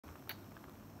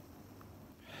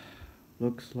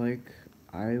Looks like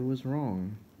I was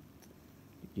wrong.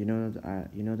 You know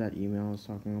that email I was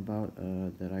talking about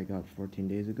that I got 14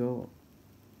 days ago?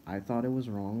 I thought it was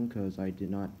wrong because I did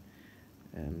not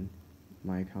um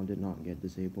my account did not get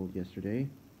disabled yesterday.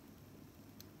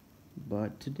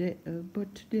 But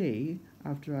today,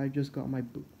 after I just got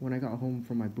when I got home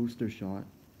from my booster shot,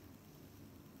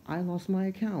 I lost my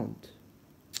account.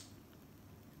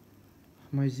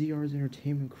 My ZR's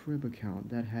Entertainment Crib account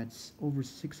that had over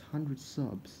 600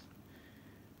 subs.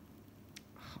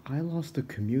 I lost the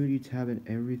community tab and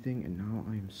everything, and now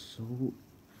I am so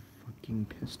fucking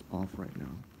pissed off right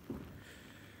now.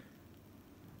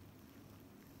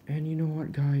 And you know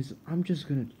what, guys? I'm just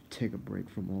gonna take a break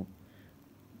from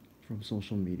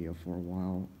social media for a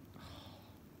while.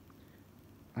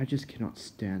 I just cannot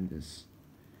stand this.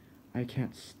 I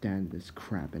can't stand this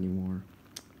crap anymore.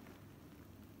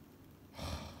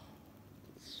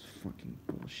 It's fucking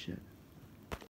bullshit.